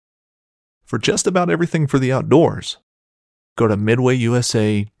for just about everything for the outdoors. Go to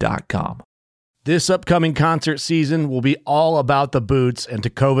midwayusa.com. This upcoming concert season will be all about the boots, and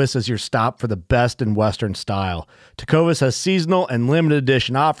Tecovas is your stop for the best in Western style. Tecovas has seasonal and limited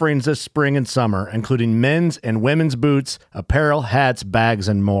edition offerings this spring and summer, including men's and women's boots, apparel, hats, bags,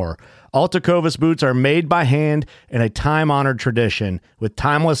 and more. All Tecovas boots are made by hand in a time-honored tradition with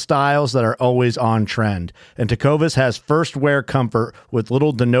timeless styles that are always on trend. And Tecovas has first wear comfort with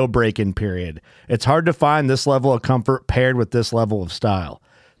little to no break-in period. It's hard to find this level of comfort paired with this level of style.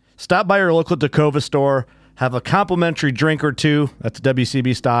 Stop by your local Tecovas store, have a complimentary drink or two, that's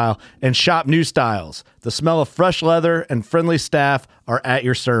WCB style, and shop new styles. The smell of fresh leather and friendly staff are at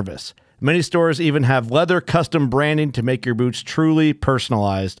your service. Many stores even have leather custom branding to make your boots truly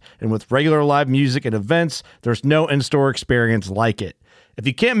personalized. And with regular live music and events, there's no in-store experience like it. If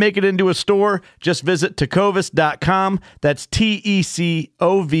you can't make it into a store, just visit tecovas.com. That's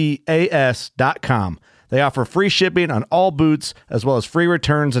TECOVAS.com. They offer free shipping on all boots, as well as free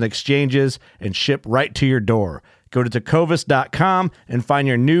returns and exchanges, and ship right to your door. Go to tecovas.com and find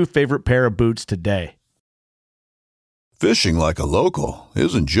your new favorite pair of boots today. Fishing like a local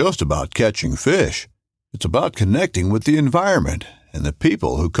isn't just about catching fish. It's about connecting with the environment and the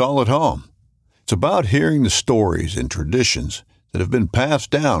people who call it home. It's about hearing the stories and traditions that have been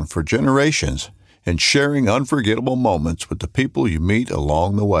passed down for generations and sharing unforgettable moments with the people you meet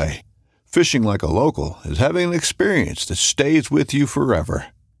along the way. Fishing like a local is having an experience that stays with you forever.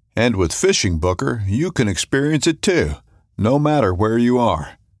 And with Fishing Booker, you can experience it too, no matter where you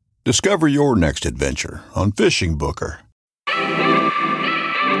are. Discover your next adventure on Fishing Booker.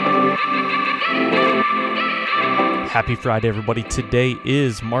 Happy Friday, everybody. Today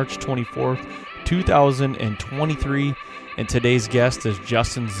is March 24th, 2023, and today's guest is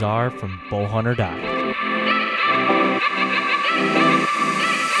Justin Zarr from Bowhunt or Die.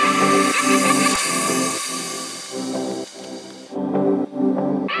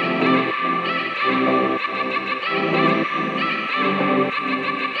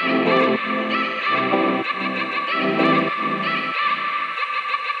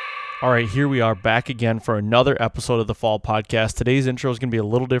 All right, here we are back again for another episode of the Fall Podcast. Today's intro is going to be a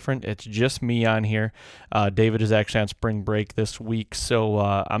little different. It's just me on here. David is actually on spring break this week, so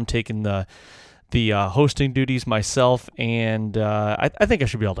I'm taking the hosting duties myself, and I think I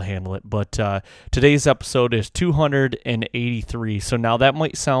should be able to handle it. But today's episode is 283, so now that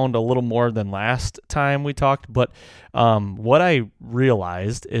might sound a little more than last time we talked, but what I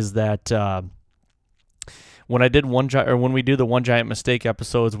realized is that when we do the One Giant Mistake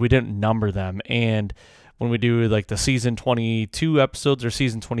episodes, we didn't number them, and when we do like the season 22 episodes or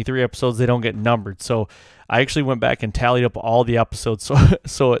season 23 episodes, they don't get numbered. So I actually went back and tallied up all the episodes.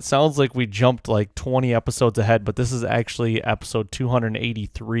 So it sounds like we jumped like 20 episodes ahead, but this is actually episode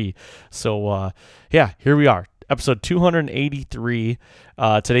 283. So yeah, here we are, episode 283.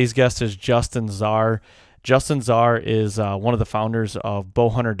 Today's guest is Justin Zarr. Justin Zarr is one of the founders of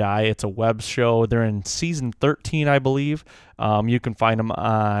Bowhunt or Die. It's a web show. They're in season 13, I believe. You can find them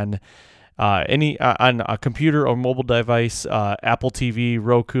on on a computer or mobile device, Apple TV,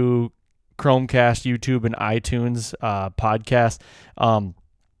 Roku, Chromecast, YouTube, and iTunes podcast.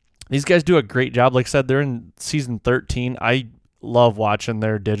 These guys do a great job. Like I said, they're in season 13. I love watching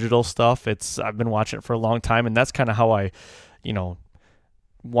their digital stuff. I've been watching it for a long time, and that's kind of how I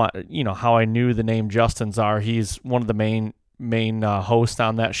how I knew the name Justin Zarr. He's one of the main hosts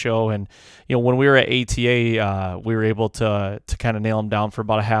on that show, and when we were at ATA, we were able to kind of nail him down for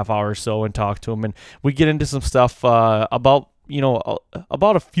about a half hour or so and talk to him, and we get into some stuff about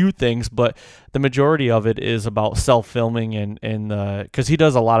a few things, but the majority of it is about self-filming and because he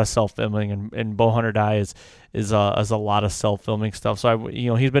does a lot of self-filming, and Bowhunt or Die is a lot of self-filming stuff. So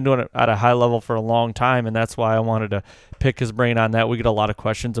he's been doing it at a high level for a long time, and that's why I wanted to pick his brain on that. We get a lot of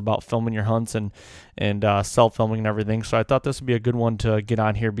questions about filming your hunts and self-filming and everything. So I thought this would be a good one to get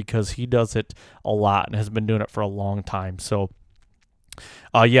on here because he does it a lot and has been doing it for a long time. So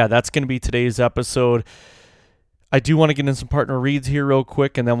yeah, that's going to be today's episode. I do want to get in some partner reads here real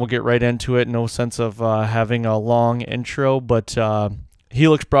quick, and then we'll get right into it. No sense of having a long intro, but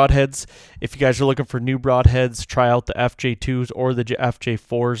Helix Broadheads. If you guys are looking for new broadheads, try out the FJ2s or the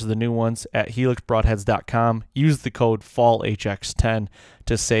FJ4s, the new ones, at helixbroadheads.com. Use the code FALLHX10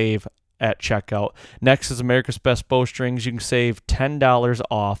 to save at checkout. Next is America's Best Bowstrings. You can save $10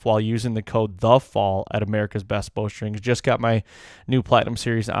 off while using the code THEFALL at America's Best Bowstrings. Just got my new Platinum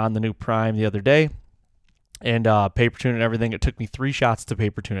Series on the new Prime the other day. and paper tune and everything. It took me 3 shots to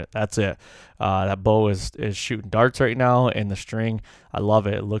paper tune it. That's it. That bow is shooting darts right now, and the string, I love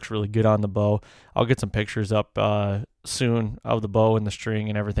it. It looks really good on the bow. I'll get some pictures up soon of the bow and the string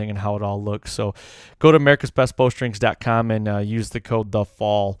and everything and how it all looks. So go to americasbestbowstrings.com and use the code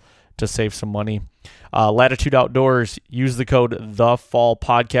THEFALL to save some money. Latitude Outdoors, use the code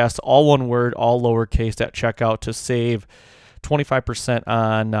THEFALLPODCAST, all one word, all lowercase at checkout to save 25%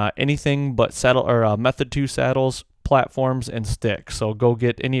 on anything but saddle or Method 2 saddles, platforms, and sticks. So go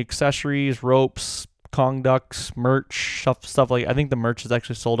get any accessories, ropes, Kong ducks, merch, stuff like. I think the merch is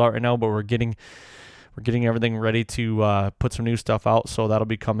actually sold out right now, but we're getting everything ready to put some new stuff out, so that'll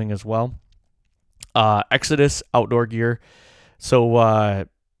be coming as well. Exodus Outdoor Gear. So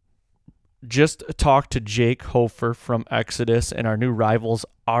just talked to Jake Hofer from Exodus, and our new rivals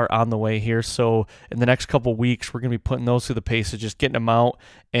are on the way here. So in the next couple weeks, we're going to be putting those through the paces, just getting them out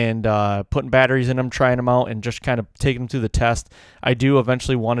and putting batteries in them, trying them out, and just kind of taking them through the test. I do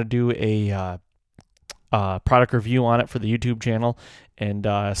eventually want to do a product review on it for the YouTube channel and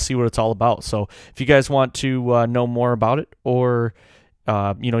see what it's all about. So if you guys want to know more about it or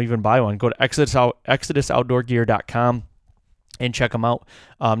even buy one, go to ExodusOutdoorGear.com and check them out.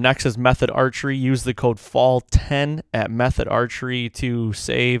 Next is Method Archery. Use the code FALL10 at Method Archery to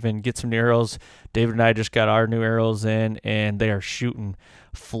save and get some new arrows. David and I just got our new arrows in, and they are shooting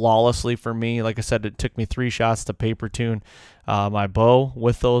flawlessly for me. Like I said, it took me 3 shots to paper tune my bow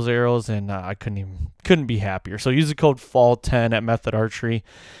with those arrows, and I couldn't be happier. So use the code FALL10 at Method Archery.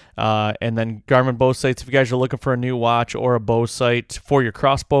 And then Garmin bow sights. If you guys are looking for a new watch or a bow sight for your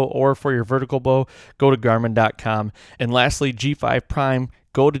crossbow or for your vertical bow, go to Garmin.com. And lastly, G5 Prime.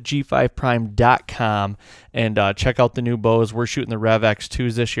 Go to G5Prime.com and check out the new bows. We're shooting the Rev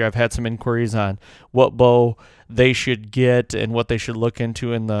X2s this year. I've had some inquiries on what bow they should get and what they should look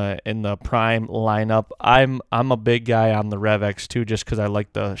into in the Prime lineup. I'm a big guy on the Rev X2 just because I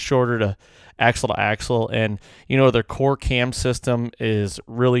like the shorter to axle, and their core cam system is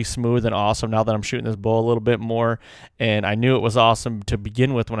really smooth and awesome now that I'm shooting this bow a little bit more, and I knew it was awesome to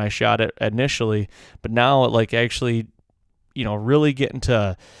begin with when I shot it initially, but now actually really getting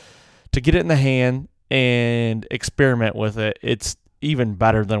to get it in the hand and experiment with it, it's even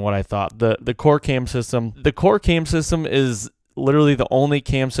better than what I thought. The core cam system is literally the only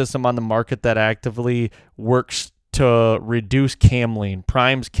cam system on the market that actively works to reduce cam lean.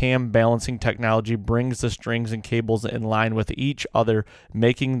 Prime's cam balancing technology brings the strings and cables in line with each other,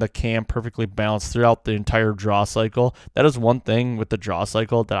 making the cam perfectly balanced throughout the entire draw cycle. That is one thing with the draw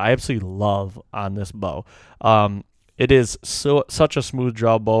cycle that I absolutely love on this bow. It is such a smooth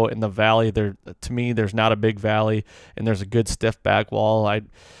draw bow in the valley. To me, there's not a big valley, and there's a good stiff back wall.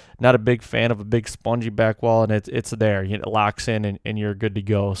 I'm not a big fan of a big spongy back wall, and it's there. It locks in, and you're good to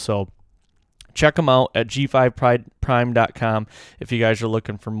go. So check them out at G5Prime.com if you guys are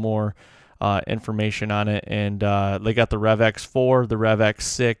looking for more information on it. And they got the Rev X4, the Rev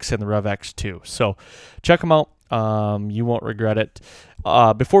X6, and the Rev X2. So check them out. You won't regret it.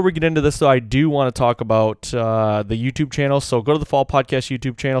 Before we get into this, though, I do want to talk about the YouTube channel. So go to the Fall Podcast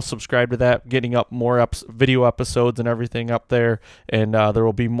YouTube channel, subscribe to that, getting up more video episodes and everything up there. And there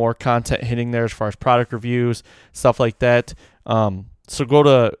will be more content hitting there as far as product reviews, stuff like that. So go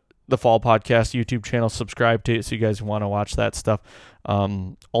to the Fall Podcast YouTube channel, subscribe to it so you guys want to watch that stuff.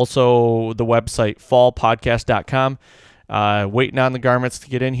 Also, the website, fallpodcast.com. Waiting on the garments to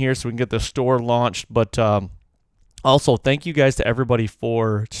get in here so we can get the store launched. But also, thank you guys to everybody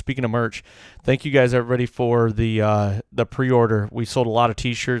for, speaking of merch, thank you guys everybody for the pre-order. We sold a lot of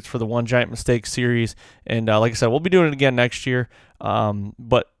t-shirts for the One Giant Mistake series, and like I said, we'll be doing it again next year.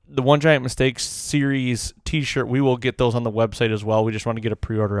 But the One Giant Mistake series t-shirt, we will get those on the website as well. We just want to get a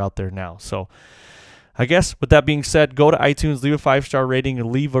pre-order out there now. So I guess with that being said, go to iTunes, leave a 5-star rating,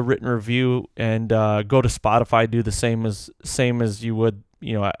 and leave a written review, and go to Spotify, do the same as you would,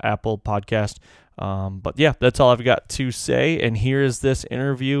 Apple Podcast. But yeah, that's all I've got to say. And here is this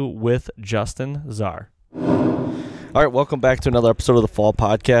interview with Justin Zarr. All right, welcome back to another episode of the Fall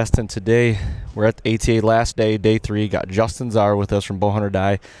Podcast. And today we're at the ATA last day, day 3. Got Justin Zarr with us from Bowhunter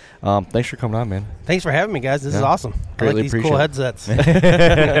Die. Thanks for coming on, man. Thanks for having me, guys. This is awesome. Greatly I like these cool headsets.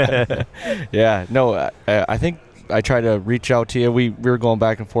 Yeah, no, I think I tried to reach out to you. We were going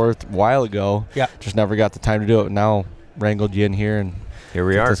back and forth a while ago. Yeah. Just never got the time to do it. Now wrangled you in here and here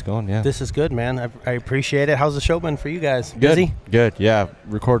we are. This going, yeah. This is good, man. I appreciate it. How's the show been for you guys? Busy? Good. Yeah.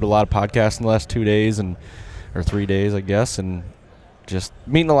 Recorded a lot of podcasts in the last 2 days or 3 days, I guess, and just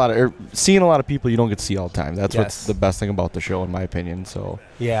seeing a lot of people you don't get to see all the time. That's what's the best thing about the show, in my opinion. So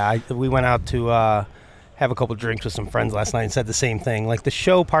yeah, we went out to have a couple drinks with some friends last night and said the same thing. Like the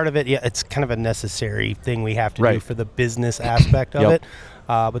show part of it, yeah, it's kind of a necessary thing we have to do for the business aspect of it.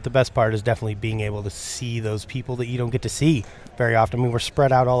 But the best part is definitely being able to see those people that you don't get to see very often. I mean, we're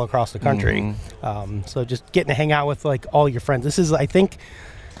spread out all across the country. So just getting to hang out with like all your friends. This is, I think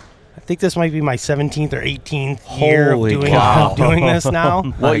this might be my 17th or 18th year of doing this now.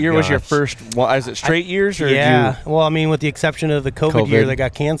 What year was your first? Well, is it straight years? Or Well, I mean, with the exception of the COVID year that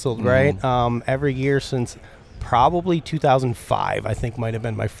got canceled, right? Every year since probably 2005, I think might have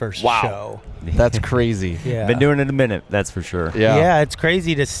been my first show. That's crazy. Yeah. Been doing it a minute, that's for sure. Yeah, it's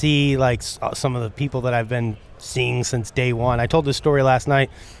crazy to see like some of the people that I've been seeing since day one. I told this story last night.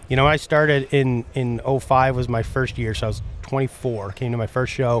 You know, I started in 05 was my first year, so I was 24, came to my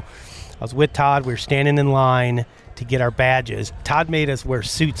first show. I was with Todd. We were standing in line to get our badges. Todd made us wear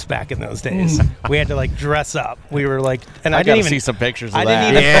suits back in those days. We had to like dress up. We were like, and I didn't even see some pictures of I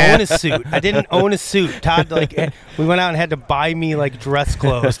that. didn't even own a suit. I didn't own a suit. Todd like we went out and had to buy me like dress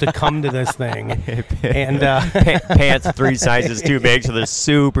clothes to come to this thing. And pants 3 sizes too big, so they're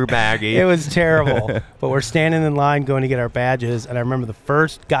super baggy. It was terrible. But we're standing in line going to get our badges, and I remember the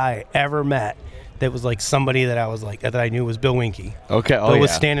first guy I ever met that was like somebody that I was like that I knew was Bill Winke. Okay. Bill was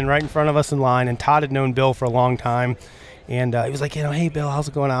standing right in front of us in line, and Todd had known Bill for a long time, and he was like, you know, hey Bill, how's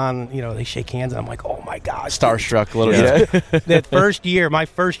it going on? You know, they shake hands, and I'm like, oh my gosh, starstruck a little bit. That first year, my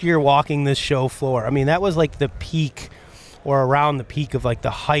first year walking this show floor, I mean, that was like the peak, or around the peak of like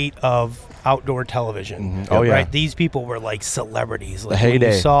the height of outdoor television. Right? These people were like celebrities. Like the heyday.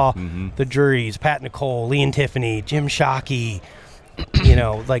 When you saw the Juries, Pat Nicole, Lee and Tiffany, Jim Shockey, you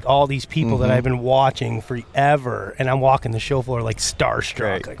know, like all these people that I've been watching forever, and I'm walking the show floor like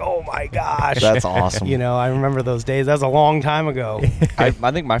starstruck, like, oh my gosh. That's awesome. You know, I remember those days. That was a long time ago. I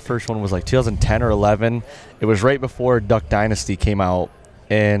think my first one was like 2010 or 11. It was right before Duck Dynasty came out,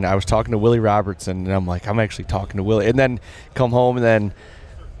 and I was talking to Willie Robertson, and I'm like, I'm actually talking to Willie. And then come home, and then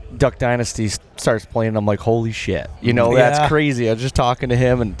Duck Dynasty starts playing, and I'm like, holy shit. You know, that's crazy. I was just talking to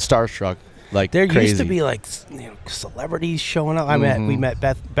him and starstruck. Like there crazy. used to be like, you know, celebrities showing up. We met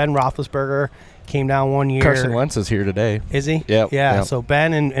Ben Roethlisberger came down one year. Carson Wentz is here today. Is he? Yeah. So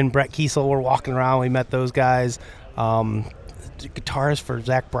Ben and Brett Kiesel were walking around. We met those guys. Guitarist for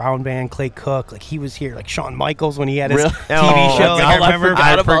Zach Brown band, Clay Cook, like he was here. Like Shawn Michaels when he had his TV show. Like, I remember.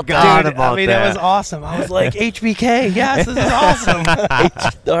 I forgot about that. It was awesome. I was like, HBK, yes, this is awesome.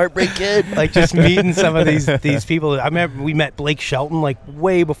 The Heartbreak Kid. Like just meeting some of these people. I remember we met Blake Shelton like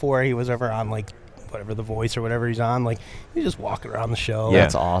way before he was ever on like whatever The Voice or whatever he's on. Like he's just walking around the show. Yeah,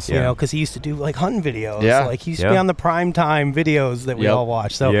 that's awesome. You know, because he used to do like hunting videos. Yeah. Like he used to be on the primetime videos that we all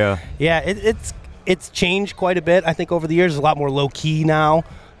watch. So it's changed quite a bit. I think over the years, it's a lot more low key now.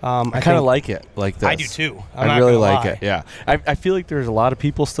 I kind of like it like this. I do too. I really like it. Yeah, I feel like there's a lot of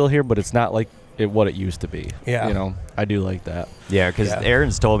people still here, but it's not like what it used to be. Yeah, you know, I do like that. Yeah, because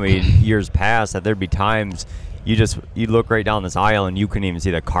Aaron's told me years past that there'd be times you look right down this aisle and you couldn't even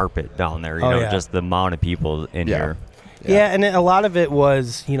see the carpet down there. You know, just the amount of people in here. Yeah, and a lot of it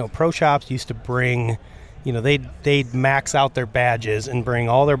was, you know, pro shops used to bring. You know, they'd max out their badges and bring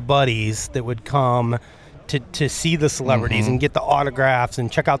all their buddies that would come to see the celebrities and get the autographs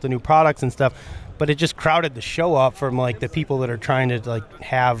and check out the new products and stuff. But it just crowded the show up from like the people that are trying to like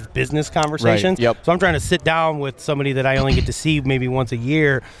have business conversations. Right. Yep. So I'm trying to sit down with somebody that I only get to see maybe once a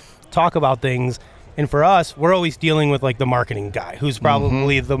year, talk about things. And for us, we're always dealing with like the marketing guy, who's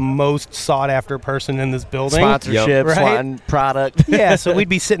probably the most sought after person in this building. Sponsorship, right? Product. Yeah, so we'd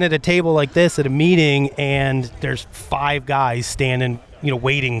be sitting at a table like this at a meeting, and there's 5 guys standing, you know,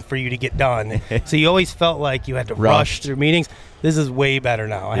 waiting for you to get done. So you always felt like you had to rush through meetings. This is way better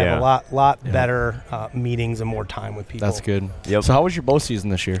now. I have a lot better meetings and more time with people. That's good. Yep. So how was your bow season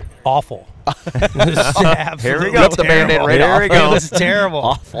this year? Awful. Absolutely. Here we go. Rip the Band-Aid right off. Here we go. It was terrible.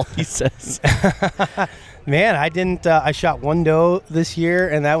 Awful, he says. Man, I didn't. I shot 1 doe this year,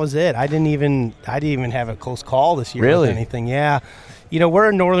 and that was it. I didn't even have a close call this year. Really? With anything? Yeah. You know, we're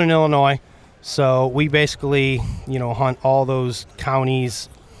in northern Illinois, so we basically, you know, hunt all those counties,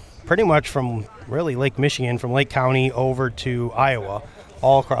 pretty much from really Lake Michigan, from Lake County over to Iowa,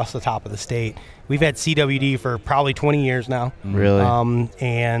 all across the top of the state. We've had CWD for probably 20 years now. Really?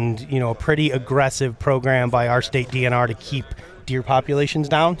 And, you know, a pretty aggressive program by our state DNR to keep deer populations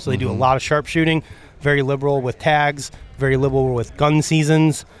down. So they do a lot of sharpshooting, very liberal with tags, very liberal with gun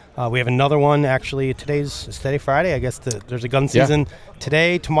seasons. We have another one, actually. Today Friday, I guess. There's a gun season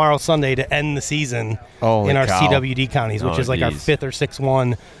today, tomorrow, Sunday to end the season in our CWD counties, which is like our 5th or 6th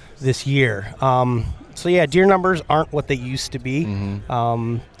one this year. So yeah, deer numbers aren't what they used to be.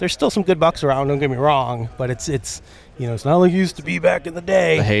 There's still some good bucks around. Don't get me wrong, but it's It's not like it used to be back in the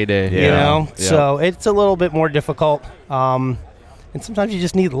day. The heyday. Yeah. So it's a little bit more difficult. And sometimes you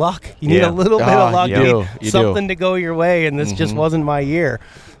just need luck. You need a little bit of luck. You need something to go your way, and this just wasn't my year.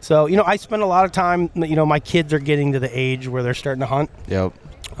 So, I spend a lot of time, my kids are getting to the age where they're starting to hunt. Yep.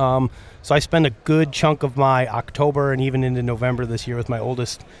 So I spend a good chunk of my October and even into November this year with my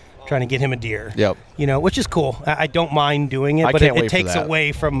oldest trying to get him a deer. Yep. Which is cool. I don't mind doing it, but it takes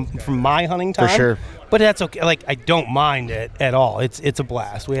away from my hunting time. For sure. But that's okay. Like, I don't mind it at all. It's a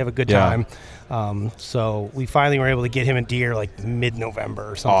blast. We have a good time. So we finally were able to get him a deer like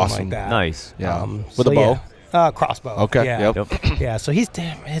mid-November or something like that. Nice. Yeah. With a bow? Crossbow. Okay. Yeah. Yep. Yeah. So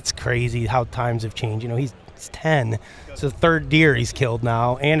it's crazy how times have changed. He's 10. It's the third deer he's killed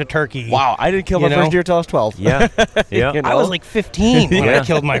now, and a turkey. Wow, I didn't kill my first deer until I was 12. Yeah. Yeah. I was like 15 when I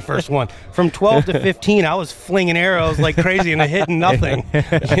killed my first one. From 12 to 15, I was flinging arrows like crazy and hitting nothing,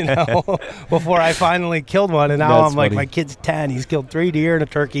 before I finally killed one. And now I'm like, my kid's 10. He's killed 3 deer and a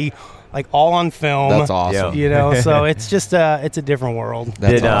turkey, like all on film. That's awesome. So it's just it's a different world.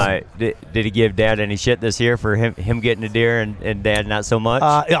 Did he give Dad any shit this year for him getting a deer and Dad not so much?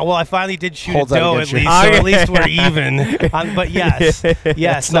 Well, I finally did shoot Holds a doe at least, so at least we're even. But yes.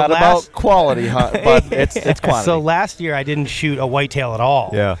 It's not about quality hunt, but it's quantity. So last year I didn't shoot a whitetail at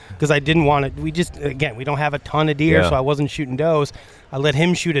all. Yeah. Because I didn't want to. We don't have a ton of deer, so I wasn't shooting does. I let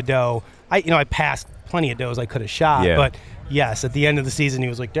him shoot a doe. I passed plenty of does I could have shot, but. Yes, at the end of the season, he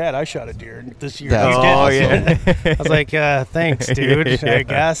was like, "Dad, I shot a deer this year." That's awesome. I was like, "Thanks, dude. I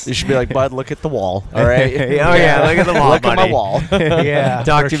guess." You should be like, "Bud, look at the wall." All right. Look at the wall, look buddy. at my wall. Yeah.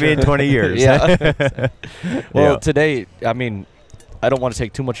 Talk to me in 20 years. Yeah. Well, today, I don't want to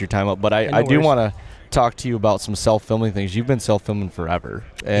take too much of your time up, but I do want to talk to you about some self-filming things. You've been self-filming forever,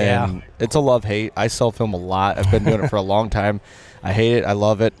 and it's a love-hate. I self-film a lot. I've been doing it for a long time. I hate it. I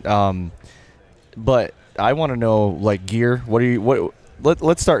love it. But I want to know, like, gear.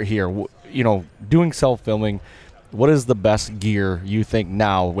 Let's start here. Doing self-filming, what is the best gear you think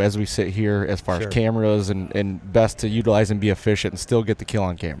now as we sit here as far as cameras and best to utilize and be efficient and still get the kill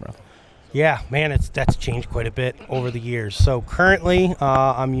on camera? Yeah, man, that's changed quite a bit over the years. So currently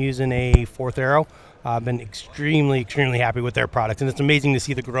I'm using a Fourth Arrow. I've been extremely, extremely happy with their product, and it's amazing to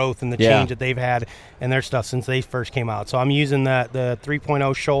see the growth and the change that they've had in their stuff since they first came out. So I'm using the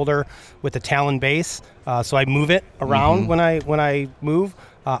 3.0 shoulder with the Talon base, so I move it around when I move.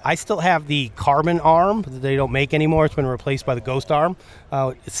 I still have the carbon arm that they don't make anymore. It's been replaced by the Ghost arm.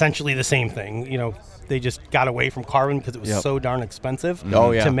 Essentially the same thing. They just got away from carbon because it was so darn expensive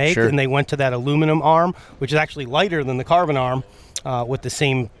to make, and they went to that aluminum arm, which is actually lighter than the carbon arm. With the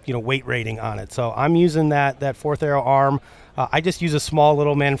same weight rating on it. So I'm using that Fourth Arrow arm. I just use a small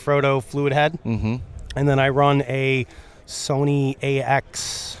little Manfrotto fluid head, and then I run a Sony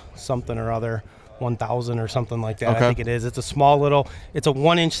AX something or other 1000 or something like that. I think it is. It's a small little. It's a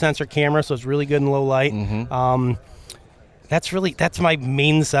 1-inch sensor camera, so it's really good in low light. That's my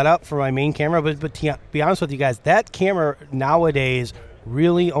main setup for my main camera. But to be honest with you guys, that camera nowadays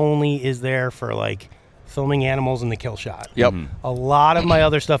really only is there for like filming animals in the kill shot. Yep. A lot of my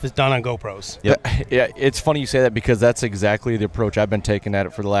other stuff is done on GoPros. Yep. Yeah, it's funny you say that because that's exactly the approach I've been taking at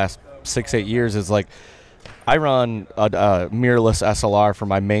it for the last 6-8 years. Is like I run a mirrorless SLR for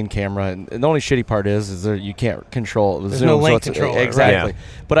my main camera, and the only shitty part is that you can't control the There's zoom. no length control. Exactly. Right?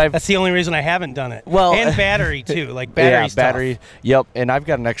 But that's the only reason I haven't done it. Well, and battery too, like battery stuff. Battery. Yep. And I've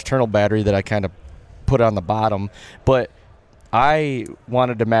got an external battery that I kind of put on the bottom, but I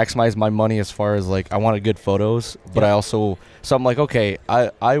wanted to maximize my money as far as like I wanted good photos, but I also I'm like, okay,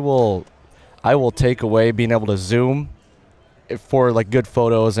 I will take away being able to zoom for like good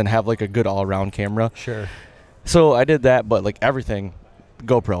photos and have like a good all around camera. Sure. So I did that, but like everything,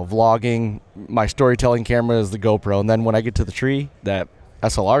 GoPro, vlogging, my storytelling camera is the GoPro, and then when I get to the tree, that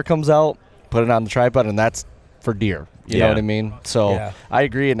SLR comes out, put it on the tripod, and that's for deer. You know what I mean? So I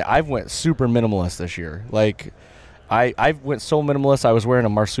agree, and I've went super minimalist this year. Like I went so minimalist. I was wearing a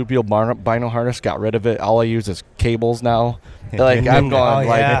marsupial bino harness, got rid of it. All I use is cables now. Like I'm going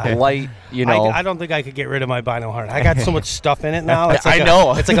light, I don't think I could get rid of my bino harness. I got so much stuff in it now. It's like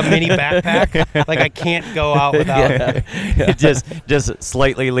it's like a mini backpack. Like I can't go out without it. Just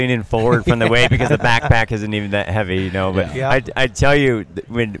slightly leaning forward from the weight because the backpack isn't even that heavy, But I tell you,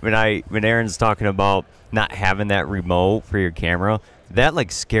 when Aaron's talking about not having that remote for your camera, that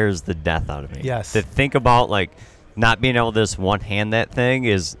like scares the death out of me. Yes. To think about like not being able to just one hand that thing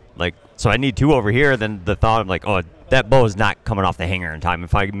is like, so I need two over here. Then the thought of like, oh, that bow is not coming off the hanger in time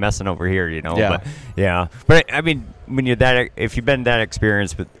if I'm messing over here, Yeah. But I mean, when you're if you've been that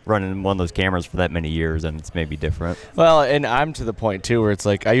experienced with running one of those cameras for that many years, then it's maybe different. Well, and I'm to the point too where it's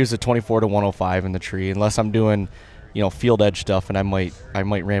like I use a 24 to 105 in the tree unless I'm doing field edge stuff, and I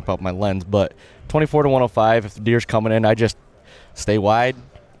might ramp up my lens. But 24 to 105, if the deer's coming in, I just stay wide,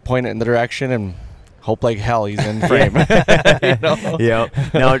 point it in the direction, and hope like hell he's in frame. Yeah.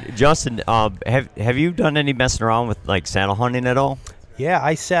 Now, Justin, have you done any messing around with like saddle hunting at all? Yeah,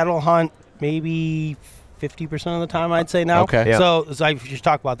 I saddle hunt maybe 50% of the time, I'd say now. Okay. Yeah. So I just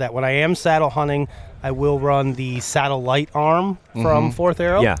talk about that. When I am saddle hunting, I will run the saddle light arm from Fourth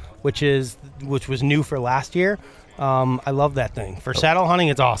Arrow, which was new for last year. I love that thing. For saddle hunting,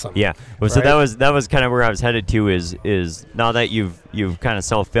 it's awesome. Yeah. Well, right? So that was kind of where I was headed to. Is now that you've kind of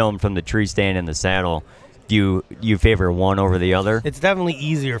self-filmed from the tree stand and the saddle, do you favor one over the other? It's definitely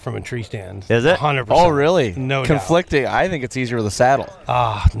easier from a tree stand. Is it? 100%. Oh, really? No conflicting. doubt. I think it's easier with a saddle.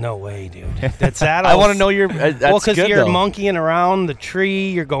 No way, dude. That saddle. I want to know your. Well, because you're monkeying around the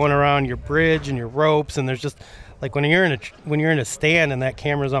tree, you're going around your bridge and your ropes, and there's just like when you're in a stand and that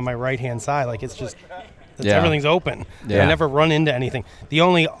camera's on my right hand side, like it's just. Everything's open. I never run into anything. The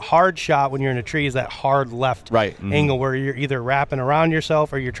only hard shot when you're in a tree is that hard left angle where you're either wrapping around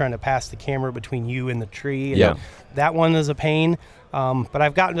yourself or you're trying to pass the camera between you and the tree. And that one is a pain. But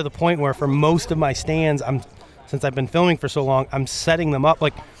I've gotten to the point where for most of my stands, since I've been filming for so long, I'm setting them up.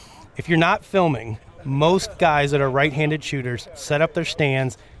 Like if you're not filming, most guys that are right-handed shooters set up their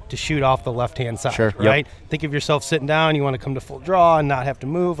stands to shoot off the left-hand side, right? Think of yourself sitting down, you want to come to full draw and not have to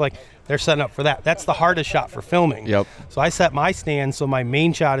move. Like they're setting up for that. That's the hardest shot for filming. So I set my stand so my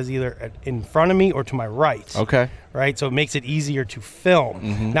main shot is either in front of me or to my right. Okay. Right? So it makes it easier to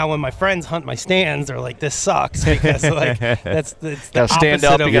film. Now when my friends hunt my stands, they're like, this sucks because like it's the opposite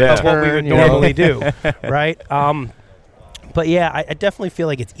of what we would normally do. Right? But yeah, I definitely feel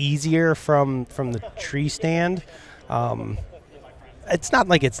like it's easier from the tree stand. It's not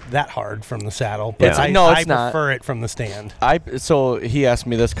like it's that hard from the saddle, but I prefer it from the stand. So he asked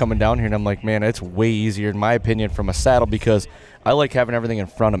me this coming down here, and I'm like, man, it's way easier in my opinion from a saddle because I like having everything in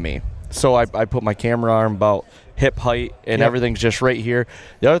front of me. So I put my camera arm about hip height, and everything's just right here.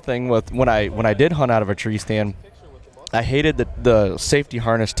 The other thing with when I did hunt out of a tree stand, I hated the safety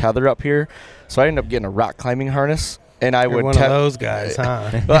harness tether up here, so I ended up getting a rock climbing harness. And I would one of those guys, huh?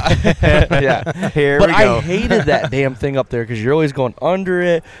 Yeah. Here we go. I hated that damn thing up there because you're always going under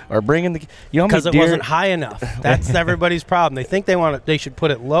it or bringing the. Because it wasn't high enough. That's everybody's problem. They think they should put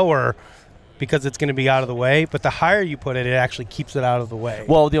it lower because it's going to be out of the way. But the higher you put it, it actually keeps it out of the way.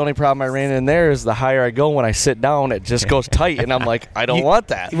 Well, the only problem I ran in there is the higher I go when I sit down, it just goes tight, and I'm like, I don't want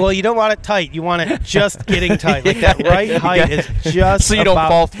that. Well, you don't want it tight. You want it just getting tight. Like that right height is just so you don't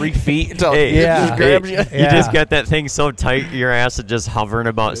fall 3 feet until it just grabs you. You just got that thing so tight, your ass is just hovering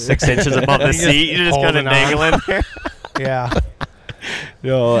about 6 inches above the seat. You're just kind of dangling there. Yeah.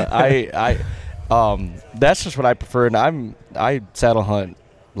 I that's just what I prefer, and I saddle hunt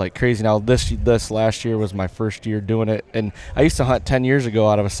like crazy now. This last year was my first year doing it, and I used to hunt 10 years ago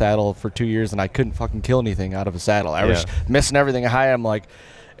out of a saddle for 2 years, and I couldn't fucking kill anything out of a saddle. I was missing everything high. I'm like,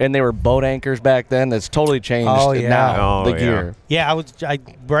 and they were boat anchors back then. That's totally changed now. The gear. Yeah, I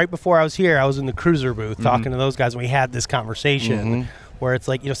right before I was here, I was in the cruiser booth talking to those guys, and we had this conversation where it's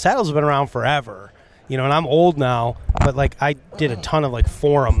like, saddles have been around forever. And I'm old now, but like I did a ton of like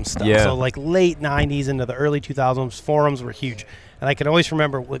forum stuff. So like late 90s into the early 2000s, forums were huge. And I can always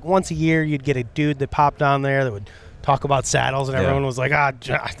remember, like, once a year, you'd get a dude that popped on there that would talk about saddles, and everyone was like,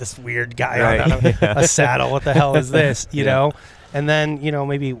 this weird guy on a saddle. What the hell is this, you know? And then,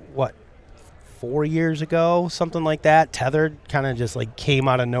 maybe, 4 years ago, something like that, tethered kind of just, like, came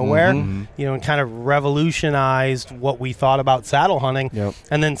out of nowhere, and kind of revolutionized what we thought about saddle hunting.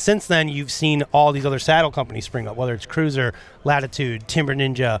 And then since then, you've seen all these other saddle companies spring up, whether it's Cruiser, Latitude, Timber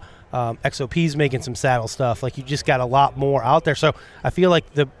Ninja, XOP's making some saddle stuff. Like, you just got a lot more out there. So I feel like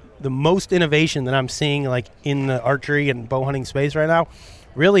the most innovation that I'm seeing, like, in the archery and bow hunting space right now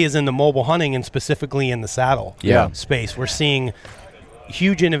really is in the mobile hunting and specifically in the saddle space. We're seeing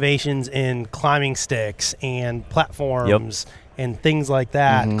huge innovations in climbing sticks and platforms and things like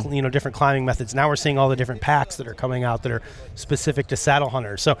that, different climbing methods. Now we're seeing all the different packs that are coming out that are specific to saddle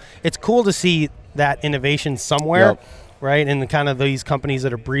hunters. So it's cool to see that innovation somewhere. Right, and kind of these companies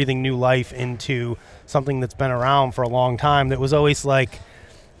that are breathing new life into something that's been around for a long time that was always like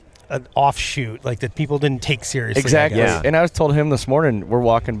an offshoot, like that people didn't take seriously. Exactly. And I was told him this morning, we're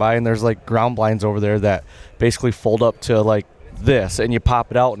walking by and there's like ground blinds over there that basically fold up to like this, and you pop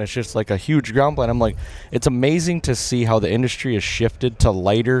it out and it's just like a huge ground blind. I'm like, it's amazing to see how the industry has shifted to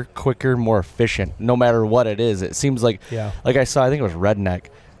lighter, quicker, more efficient, no matter what it is. It seems like, like I saw, I think it was Redneck.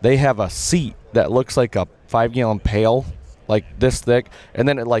 They have a seat that looks like a 5-gallon pail, like this thick, and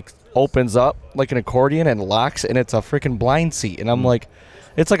then it like opens up like an accordion and locks, and it's a freaking blind seat. And I'm like,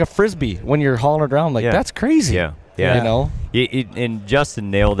 it's like a Frisbee when you're hauling it around. Like, that's crazy. Yeah. You know? And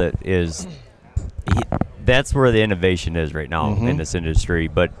Justin nailed it. That's where the innovation is right now in this industry.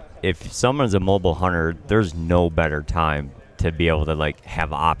 But if someone's a mobile hunter, there's no better time to be able to like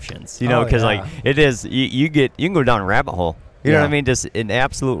have options, because like it is, you can go down a rabbit hole. You know what I mean? Just an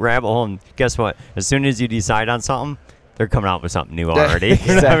absolute rabbit hole. And guess what? As soon as you decide on something, they're coming out with something new already.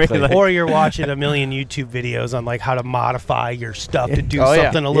 Exactly. You know what I mean? Or you're watching a million YouTube videos on like how to modify your stuff to do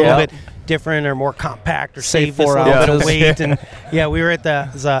something a little bit different or more compact or save this a little bit of weight. And we were at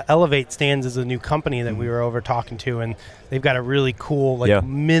the Elevate Stands is a new company that we were over talking to, and they've got a really cool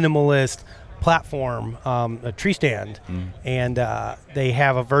minimalist platform, a tree stand, and they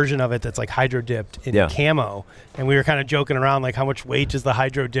have a version of it that's like hydro dipped in camo, and we were kind of joking around like how much weight does the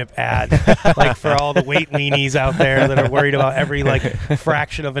hydro dip add like for all the weight weenies out there that are worried about every like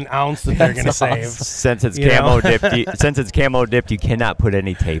fraction of an ounce that they're going to save. Since it's camo dipped, you cannot put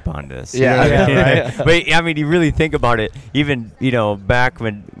any tape on this. Right. But I mean, you really think about it, even back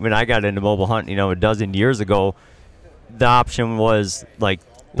when I got into mobile hunt, a dozen years ago, the option was like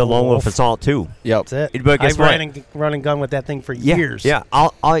the Lone Wolf Assault 2. Yep. That's it. But guess what? Run and gun with that thing for years. Yeah.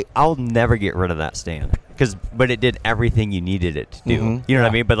 I'll never get rid of that stand but it did everything you needed it to do. You know what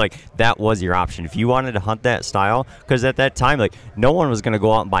I mean? But like that was your option if you wanted to hunt that style. Because at that time, like no one was going to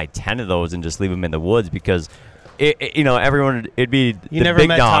go out and buy 10 of those and just leave them in the woods because. Everyone, it'd be you never big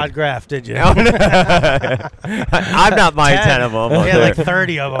met dog. Todd Graff, did you? I'm not buying 10 of them. Yeah, like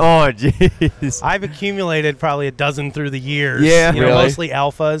 30 of them. Oh, jeez. I've accumulated probably a dozen through the years. Yeah, really? Mostly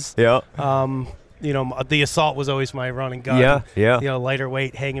alphas. Yeah. The Assault was always my run and gun. Yeah. Lighter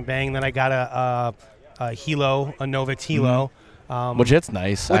weight, hang and bang. Then I got a Hilo, a Novix Hilo. Which it's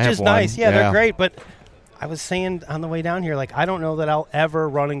nice. Which I have is nice. one. Yeah, they're great, but I was saying on the way down here, like, I don't know that I'll ever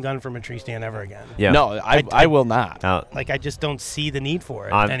run and gun from a tree stand ever again. Yeah. No, I will not. Like, I just don't see the need for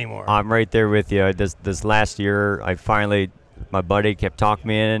it anymore. I'm right there with you. This last year, my buddy kept talking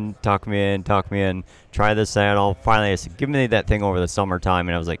me in, try this saddle. Finally, I said, give me that thing over the summertime.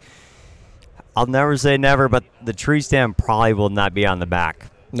 And I was like, I'll never say never, but the tree stand probably will not be on the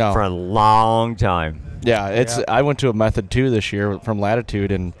back for a long time. Yeah, I went to a Method 2 this year from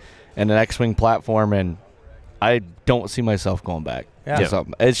Latitude and an X-Wing platform, and I don't see myself going back to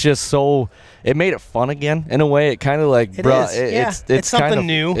something. It's just so – it made it fun again in a way. It kind of like – it's something kind of,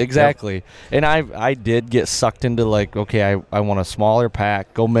 new. Exactly. Yep. And I did get sucked into like, okay, I want a smaller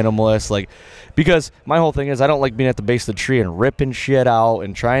pack, go minimalist, like – because my whole thing is I don't like being at the base of the tree and ripping shit out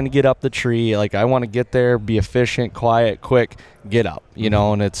and trying to get up the tree. Like I want to get there, be efficient, quiet, quick, get up,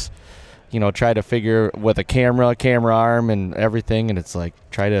 know, and it's – try to figure with a camera arm and everything, and it's like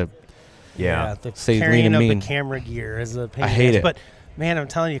try to – the stay carrying lean and of mean. the camera gear is a pain. I hate it. But, man, I'm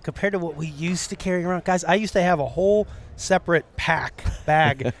telling you, compared to what we used to carry around, guys, I used to have a whole separate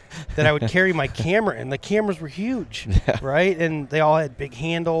bag that I would carry my camera in. The cameras were huge, right? And they all had big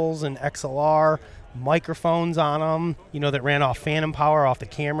handles and XLR microphones on them, that ran off phantom power off the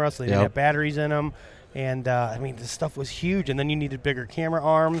camera, so they didn't have batteries in them. And, this stuff was huge. And then you needed bigger camera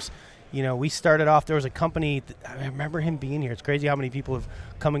arms. We started off, there was a company, I remember him being here. It's crazy how many people have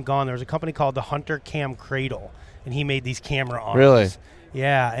come and gone. There was a company called the Hunter Cam Cradle, and he made these camera arms. Really?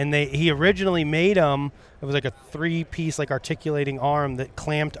 Yeah, and he originally made them, it was like a 3-piece like articulating arm that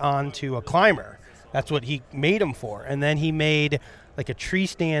clamped onto a climber. That's what he made them for. And then he made like a tree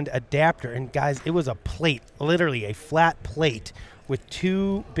stand adapter. And guys, it was a plate, literally a flat plate with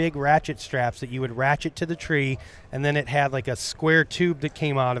 2 big ratchet straps that you would ratchet to the tree, and then it had like a square tube that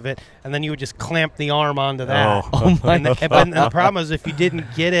came out of it, and then you would just clamp the arm onto that. And the problem is if you didn't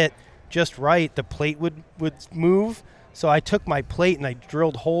get it just right, the plate would move. So I took my plate and I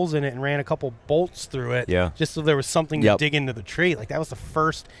drilled holes in it and ran a couple bolts through it, just so there was something to dig into the tree. Like that was the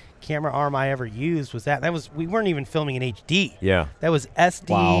first camera arm I ever used. We weren't even filming in HD. Yeah, that was SD.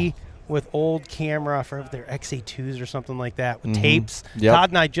 Wow. With old camera for their XA2s or something like that with tapes. Yep. Todd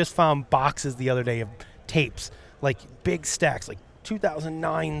and I just found boxes the other day of tapes, like big stacks, like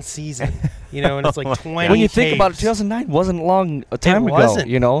 2009 season, and it's like 20 When you tapes. think about it, 2009 wasn't long a time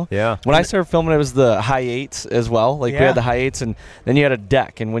ago, Yeah. When I started filming, it was the high 8s as well. Like we had the high 8s, and then you had a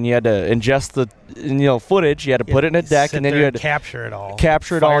deck, and when you had to ingest the footage, you had to put it in a deck, and then you had to capture it all,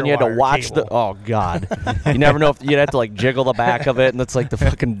 and you had to watch cable. oh god, you never know if you'd have to like jiggle the back of it, and it's like the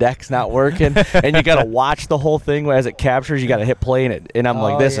fucking deck's not working, and you got to watch the whole thing as it captures. You got to hit play in it, and I'm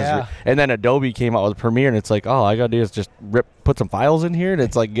like, this is. And then Adobe came out with Premiere, and it's like, all I gotta do is just put some files in here, and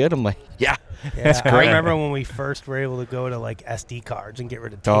it's like good. I'm like, It's great. I remember when we first were able to go to like SD cards and get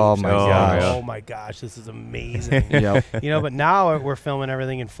rid of tapes. Oh my gosh! Oh my gosh, this is amazing. Yep. But now we're filming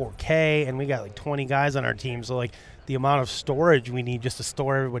everything in 4K, and we got like 20 guys on our team. So like the amount of storage we need just to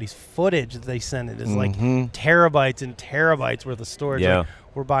store everybody's footage that they send it is like terabytes and terabytes worth of storage. Yeah. Like,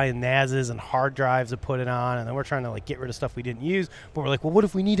 we're buying NASs and hard drives to put it on, and then we're trying to like get rid of stuff we didn't use. But we're like, well, what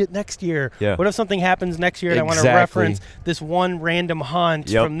if we need it next year? Yeah. What if something happens next year and I want to reference this one random hunt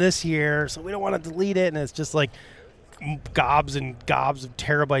from this year? So we don't want to delete it, and it's just like gobs and gobs of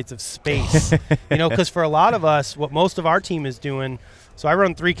terabytes of space. Because for a lot of us, what most of our team is doing. So I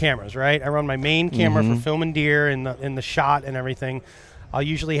run 3 cameras, right? I run my main camera for filming deer in the shot and everything. I'll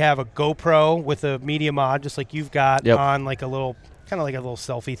usually have a GoPro with a media mod, just like you've got on like a little. Kind of like a little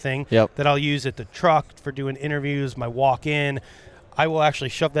selfie thing that I'll use at the truck for doing interviews, my walk-in. I will actually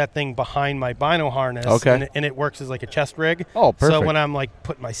shove that thing behind my bino harness, and it works as like a chest rig. Oh, perfect. So when I'm like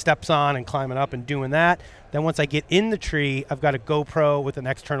putting my steps on and climbing up and doing that, then once I get in the tree, I've got a GoPro with an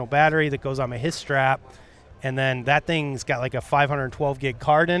external battery that goes on my his strap, and then that thing's got like a 512 gig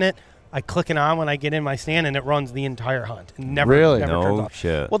card in it. I click it on when I get in my stand, and it runs the entire hunt. It never turns off.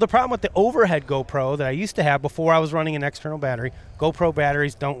 Shit. Well, the problem with the overhead GoPro that I used to have before I was running an external battery, GoPro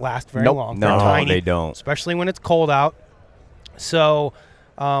batteries don't last very long. No, they're tiny, they don't. Especially when it's cold out. So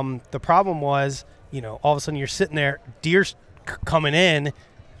the problem was, all of a sudden you're sitting there, deer's coming in,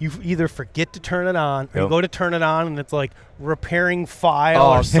 you either forget to turn it on, or you go to turn it on, and it's like repairing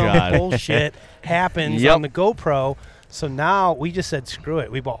file or some bullshit happens on the GoPro. So now we just said, screw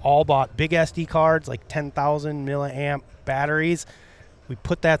it. We bought big SD cards, like 10,000 milliamp batteries. We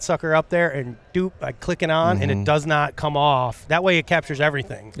put that sucker up there, and I click it on, and it does not come off. That way it captures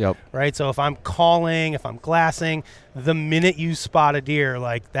everything. Yep. Right? So if I'm calling, if I'm glassing, the minute you spot a deer,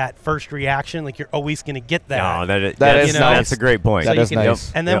 like that first reaction, like you're always going to get that. No, that's a great point. So that is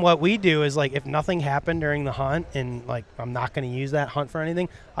nice. And then what we do is, like, if nothing happened during the hunt and, like, I'm not going to use that hunt for anything,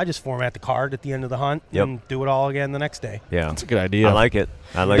 I just format the card at the end of the hunt and do it all again the next day. Yeah. That's a good idea. I like it.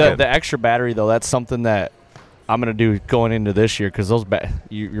 The extra battery, though, that's something that I'm going to do going into this year, because those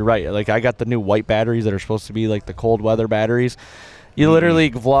you're right. Like, I got the new white batteries that are supposed to be like the cold weather batteries. You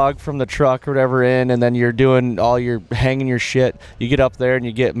literally vlog from the truck or whatever and then you're doing hanging your shit. You get up there and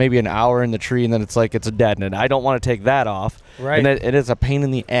you get maybe an hour in the tree, and then it's like it's dead. And I don't want to take that off. Right. And it is a pain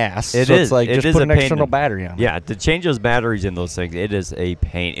in the ass. It's like just put an external battery on. Yeah, to change those batteries in those things, it is a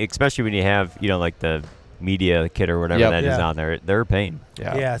pain, especially when you have, like the media kit or whatever that is on there. They're a pain.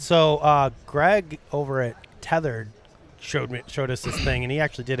 Yeah. So Greg over at Tethered showed us this thing, and he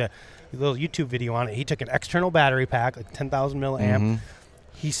actually did a little YouTube video on it. He took an external battery pack, like 10,000 milliamp.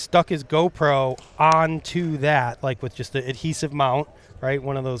 He stuck his GoPro onto that, like with just the adhesive mount, right?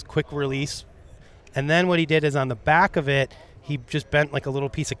 One of those quick release. And then what he did is on the back of it, he just bent like a little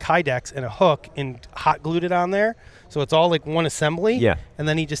piece of Kydex and a hook and hot glued it on there. So it's all like one assembly. Yeah. And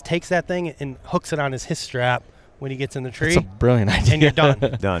then he just takes that thing and hooks it on his strap when he gets in the tree. That's a brilliant idea. And you're done.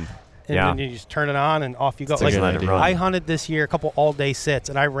 Done. And then you just turn it on and off you go. Like, I hunted this year a couple all-day sits,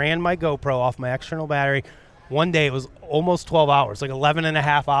 and I ran my GoPro off my external battery. One day it was almost 12 hours, like 11 and a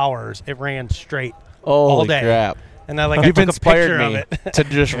half hours. It ran straight all day. Crap. And I took a picture of it. to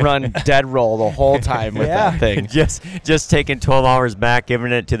just run dead roll the whole time with that thing. Just taking 12 hours back,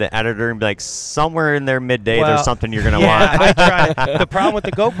 giving it to the editor, and be like, somewhere in there midday, there's something you're going to want. I tried. The problem with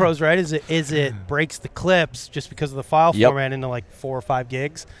the GoPros, right, is it breaks the clips just because of the file format into like 4 or 5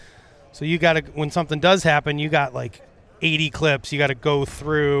 gigs. So you got to, when something does happen, you got like 80 clips you got to go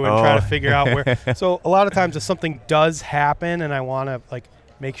through and try to figure out where. So a lot of times if something does happen and I want to like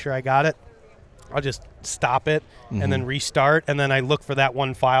make sure I got it, I'll just stop it and then restart, and then I look for that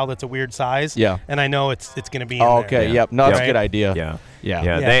one file that's a weird size. Yeah. And I know it's going to be in there. Okay. Yeah. Yep. No, that's a good idea.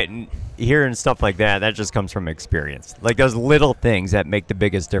 Yeah. Hearing stuff like that just comes from experience. Like those little things that make the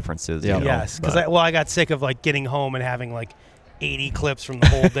biggest differences. Yeah. Yes. Because I got sick of like getting home and having like 80 clips from the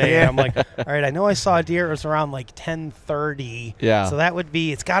whole day. And I'm like, all right, I know I saw a deer. It was around like 10:30. Yeah. So that would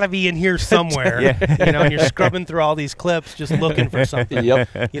be, it's got to be in here somewhere. And you're scrubbing through all these clips just looking for something. Yep.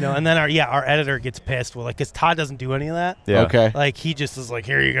 And then our editor gets pissed. Well, like, because Todd doesn't do any of that. Yeah. Okay. Like, he just is like,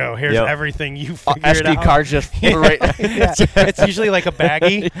 here you go. Here's everything you figured SD out. cards just right. It's usually like a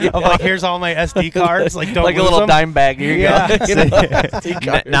baggie of like, here's all my SD cards. Like, don't like lose a little them. dime bag. Here you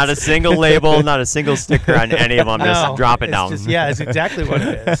go. Not a single label, not a single sticker on any of them. Just drop it down. It's exactly what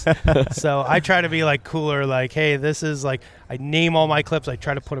it is. So I try to be like cooler, like, hey, this is like, I name all my clips. I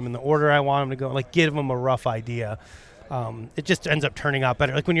try to put them in the order I want them to go, like give them a rough idea. It just ends up turning out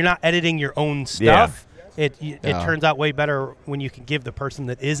better. Like when you're not editing your own stuff, it turns out way better when you can give the person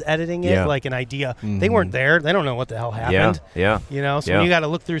that is editing it like an idea. They weren't there. They don't know what the hell happened. You know, so when you got to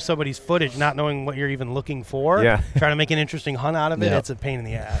look through somebody's footage, not knowing what you're even looking for, trying to make an interesting hunt out of it, it's a pain in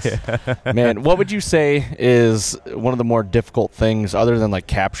the ass. Man, what would you say is one of the more difficult things, other than like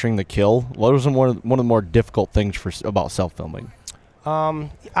capturing the kill? What was one of the more difficult things about self-filming?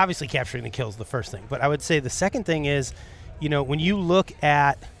 Obviously, capturing the kill is the first thing, but I would say the second thing is, you know, when you look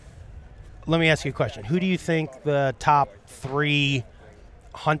at, let me ask you a question. Who do you think the top 3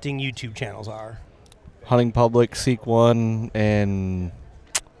 hunting YouTube channels are? Hunting Public, Seek One, and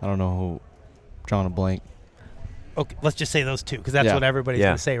I don't know who, John a blank. Okay, let's just say those 2, because that's what everybody's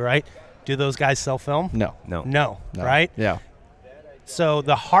going to say, right? Do those guys self-film? No, right? Yeah. So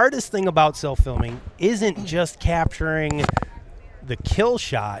the hardest thing about self-filming isn't just capturing the kill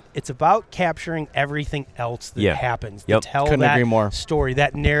shot. It's about capturing everything else that happens to tell that story,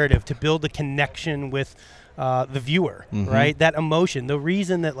 that narrative, to build a connection with the viewer, right? That emotion. The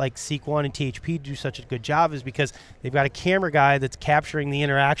reason that like Seek One and THP do such a good job is because they've got a camera guy that's capturing the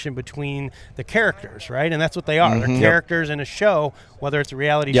interaction between the characters, right? And that's what they are. They're characters in a show, whether it's a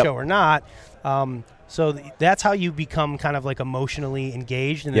reality show or not. So that's how you become kind of like emotionally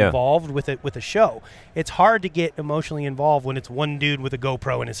engaged and involved with it, with a show. It's hard to get emotionally involved when it's one dude with a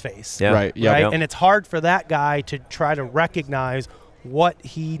GoPro in his face. Right. And it's hard for that guy to try to recognize what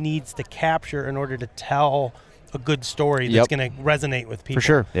he needs to capture in order to tell a good story that's going to resonate with people. For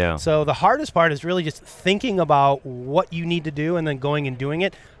sure. Yeah. So the hardest part is really just thinking about what you need to do and then going and doing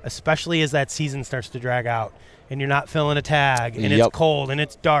it, especially as that season starts to drag out and you're not filling a tag and it's cold and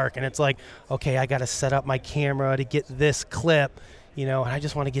it's dark and it's like, okay, I got to set up my camera to get this clip, you know, and I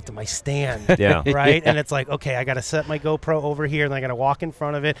just want to get to my stand, right? And it's like, okay, I got to set my GoPro over here and I got to walk in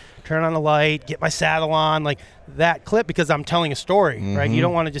front of it, turn on the light, get my saddle on, like that clip, because I'm telling a story, right? You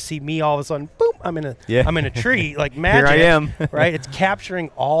don't want to just see me all of a sudden, boom, I'm in a tree, like magic. Here I am. Right? It's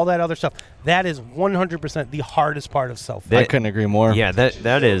capturing all that other stuff. That is 100% the hardest part of self-filming. I couldn't agree more. Yeah,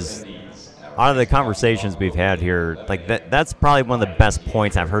 that is, out of the conversations we've had here, like that's probably one of the best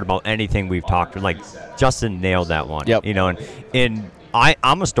points I've heard about anything we've talked. Like Justin nailed that one. You know, and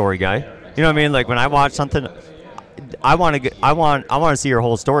I'm a story guy. You know what I mean? Like when I watch something, I want to see your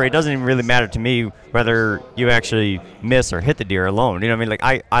whole story. It doesn't even really matter to me whether you actually miss or hit the deer alone. You know what I mean?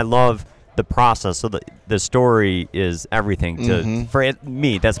 Like I love the process. So the story is everything for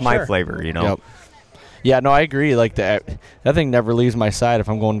me. That's my flavor. You know. Yeah, no, I agree. Like that thing never leaves my side if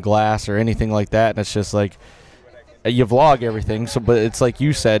I'm going glass or anything like that. And it's just like you vlog everything. So, but it's like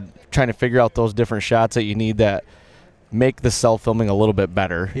you said, trying to figure out those different shots that you need that make the self-filming a little bit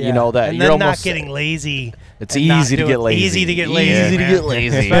better. You know that and you're then almost not getting lazy. It's easy to get lazy. Easy to get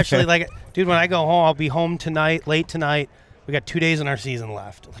lazy. Especially like, dude, when I go home, I'll be home tonight, late tonight. We got 2 days in our season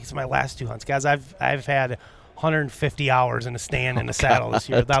left. Like, it's my last 2 hunts, guys. I've had 150 hours in a stand in a saddle this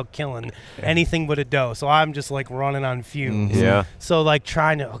year without killing anything but a doe. So I'm just like running on fumes. So like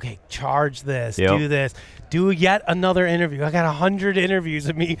trying to, charge this, do this, do yet another interview. I got 100 interviews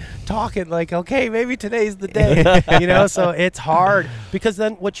of me talking like, okay, maybe today's the day, you know? So it's hard because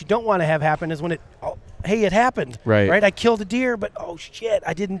then what you don't want to have happen is when it happened, right? I killed a deer, but oh shit,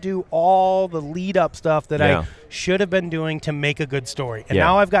 I didn't do all the lead up stuff that I should have been doing to make a good story. And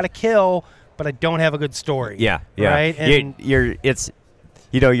now I've got to kill, but I don't have a good story. Right? And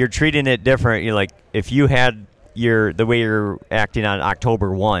you're treating it different. You're like, if you had the way you're acting on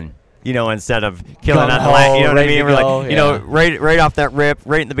October 1, you know, instead of killing on the last, you know what I mean? We're like, you know, right off that rip,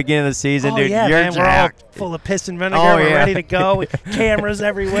 right in the beginning of the season, dude, you're man, we're all full of piss and vinegar. We're ready to go. Cameras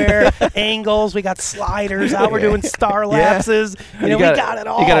everywhere, angles. We got sliders out. We're doing star lapses. You know, we got it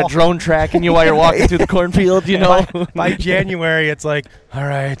all. You got a drone tracking you while you're walking through the cornfield, you know? By January, it's like, all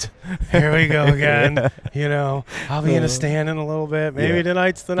right, here we go again. You know, I'll be in a stand in a little bit. Maybe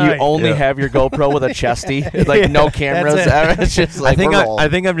tonight's the night. You only have your GoPro with a chesty, like no cameras. It's just like I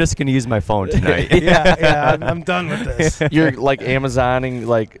think I'm just gonna use my phone tonight. I'm done with this. You're like Amazoning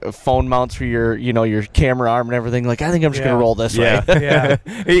like phone mounts for your camera arm and everything. Like, I think I'm just gonna roll this way.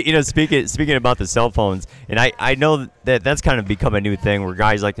 You know, speaking about the cell phones, and I know that's kind of become a new thing where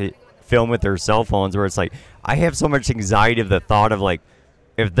guys like to film with their cell phones, where it's like, I have so much anxiety of the thought of like,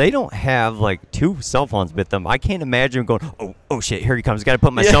 if they don't have like 2 cell phones with them, I can't imagine going, oh shit, here he comes. Got to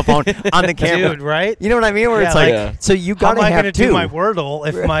put my cell phone on the camera. Dude, right? You know what I mean? Where it's like, so you got to have 2. How am I going to do my Wordle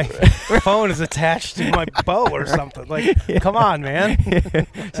if my phone is attached to my bow or something? Like, come on, man.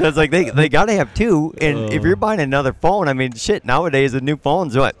 So it's like they got to have 2. And if you're buying another phone, I mean, shit, nowadays the new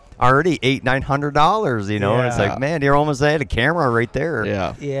phone's what? Already $800-900, you know, and it's like, man, you're almost at a camera right there.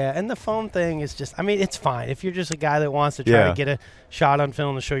 And the phone thing is just, I mean, it's fine if you're just a guy that wants to try to get a shot on film.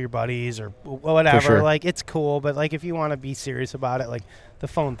 film to show your buddies or whatever. Sure. Like, it's cool, but like if you want to be serious about it, like the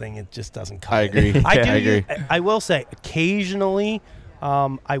phone thing, it just doesn't cut. I agree. I agree. I will say occasionally.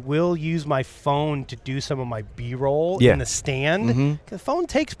 I will use my phone to do some of my B-roll in the stand. Mm-hmm. The phone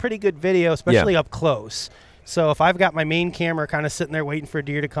takes pretty good video, especially up close. So if I've got my main camera kind of sitting there waiting for a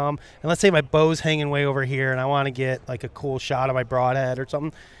deer to come, and let's say my bow's hanging way over here, and I want to get like a cool shot of my broadhead or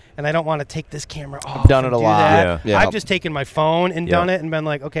something, and I don't want to take this camera off. I've done it a lot. Yeah. I've just taken my phone and done it and been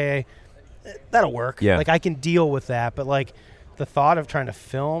like, okay, that'll work. Yeah. Like I can deal with that, but like the thought of trying to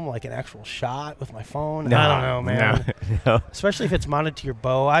film like an actual shot with my phone, I don't know, man. No. Especially if it's mounted to your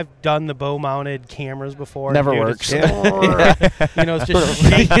bow. I've done the bow mounted cameras before. Never Dude, works. It's just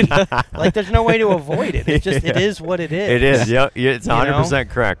shaking. Like there's no way to avoid it. It's just it is what it is. It is. Yep. It's 100%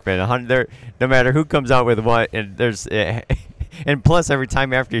 correct, man. No matter who comes out with what, and there's. And plus, every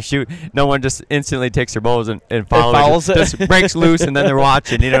time after you shoot, no one just instantly takes their bows and follows it. Just breaks loose, and then they're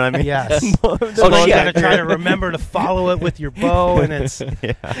watching. You know what I mean? Yes. So you got to try to remember to follow it with your bow, and it's.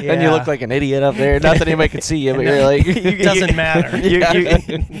 Yeah. And you look like an idiot up there. Not that anybody can see you, but you're like. It doesn't matter.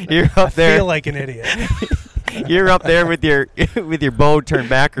 You're up there. I feel like an idiot. You're up there with your bow turned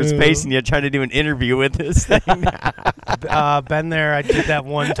backwards, facing you, trying to do an interview with this thing. Been there. I did that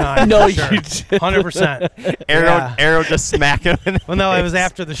one time. No, sure. 100%. Arrow just smacking. Well, no, it was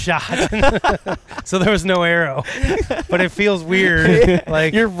after the shot, so there was no arrow. But it feels weird.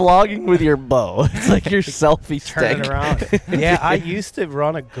 Like you're vlogging with your bow. It's like your selfie turn stick. it around. Yeah, I used to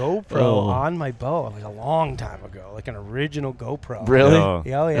run a GoPro on my bow like a long time ago, like an original GoPro. Really? Oh.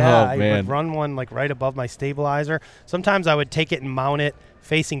 Yeah, I would run one like right above my stabilizer. Sometimes I would take it and mount it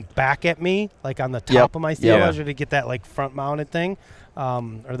facing back at me, like on the top of my stabilizer to get that like front mounted thing,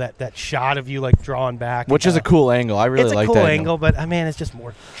 or that shot of you like drawing back. Which is a cool angle. I really like that. It's a cool angle, but man, it's just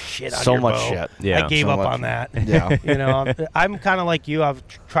more shit on so your much bow. shit. Yeah, I gave so up much. on that. Yeah. I'm kind of like you. I've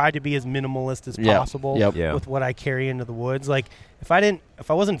tried to be as minimalist as possible with what I carry into the woods. Like if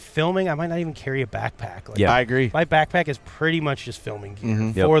I wasn't filming, I might not even carry a backpack. Like, I agree. My backpack is pretty much just filming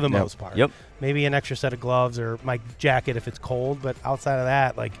gear for the most part. Yep. Maybe an extra set of gloves or my jacket if it's cold, but outside of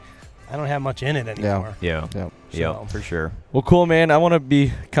that, like I don't have much in it anymore. Yeah, for sure. Well, cool, man. I want to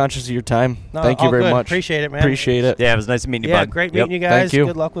be conscious of your time. No, Thank you very much. Appreciate it, man. Appreciate it. Yeah, it was nice meeting you, bud. Great meeting you guys. Thank you.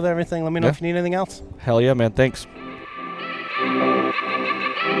 Good luck with everything. Let me know if you need anything else. Hell yeah, man. Thanks.